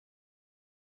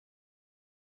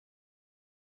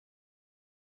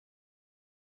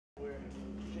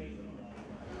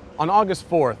On August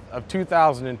 4th of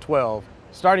 2012,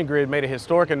 Starting Grid made a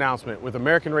historic announcement with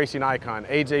American racing icon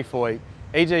AJ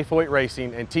Foyt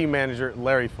Racing, and team manager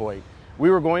Larry Foyt.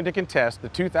 We were going to contest the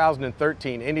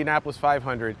 2013 Indianapolis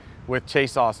 500 with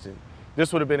Chase Austin.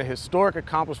 This would have been a historic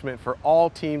accomplishment for all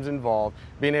teams involved,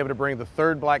 being able to bring the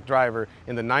third black driver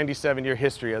in the 97-year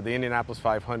history of the Indianapolis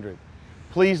 500.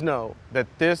 Please know that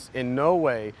this in no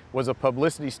way was a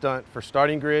publicity stunt for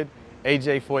Starting Grid,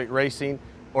 AJ Foyt Racing,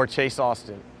 or Chase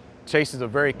Austin. Chase is a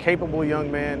very capable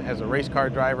young man as a race car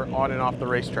driver on and off the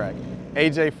racetrack.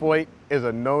 AJ Foyt is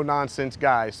a no-nonsense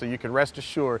guy, so you can rest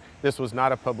assured this was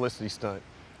not a publicity stunt.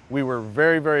 We were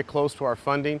very, very close to our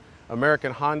funding.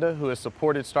 American Honda, who has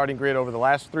supported Starting Grid over the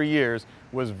last 3 years,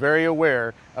 was very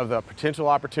aware of the potential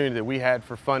opportunity that we had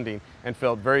for funding and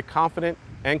felt very confident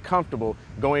and comfortable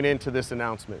going into this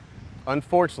announcement.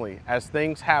 Unfortunately, as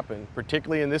things happen,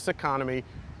 particularly in this economy,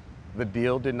 the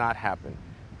deal did not happen.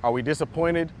 Are we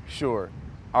disappointed? Sure.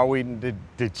 Are we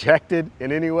dejected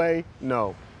in any way?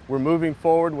 No. We're moving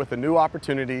forward with a new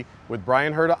opportunity with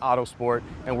Bryan Herta Autosport,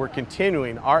 and we're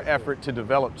continuing our effort to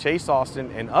develop Chase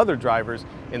Austin and other drivers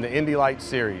in the Indy Lights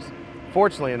Series.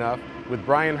 Fortunately enough, with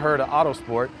Bryan Herta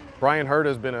Autosport, Bryan Herta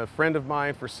has been a friend of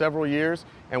mine for several years,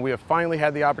 and we have finally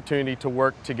had the opportunity to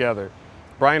work together.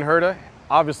 Bryan Herta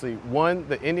obviously won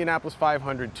the Indianapolis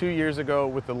 500 2 years ago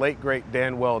with the late great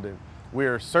Dan Weldon. We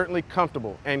are certainly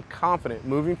comfortable and confident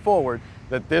moving forward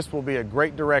that this will be a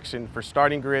great direction for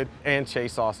Starting Grid and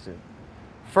Chase Austin.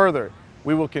 Further,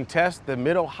 we will contest the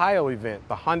Mid-Ohio event,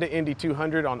 the Honda Indy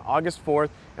 200, on August 4th,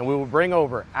 and we will bring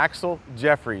over Axel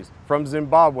Jeffries from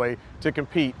Zimbabwe to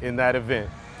compete in that event.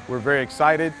 We're very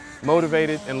excited,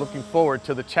 motivated, and looking forward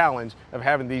to the challenge of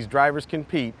having these drivers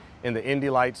compete in the Indy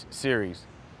Lights Series.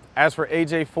 As for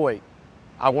AJ Foyt,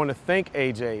 I want to thank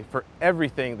AJ for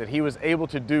everything that he was able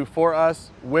to do for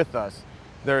us, with us.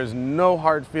 There is no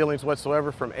hard feelings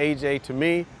whatsoever from AJ to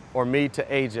me or me to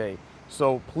AJ.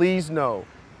 So please know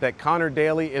that Connor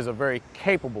Daly is a very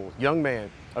capable young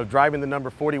man of driving the number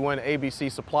 41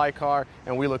 ABC supply car,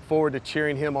 and we look forward to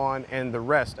cheering him on and the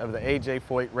rest of the AJ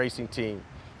Foyt Racing team.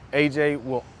 AJ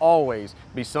will always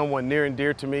be someone near and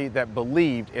dear to me that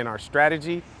believed in our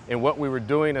strategy, in what we were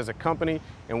doing as a company,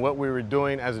 and what we were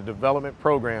doing as a development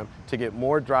program to get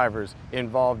more drivers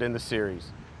involved in the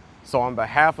series. So on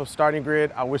behalf of Starting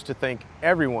Grid, I wish to thank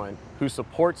everyone who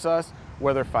supports us,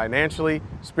 whether financially,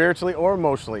 spiritually, or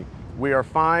emotionally. We are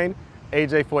fine,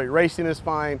 AJ Foyt Racing is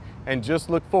fine, and just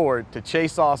look forward to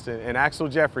Chase Austin and Axel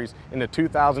Jeffries in the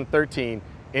 2013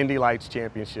 Indy Lights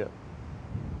Championship.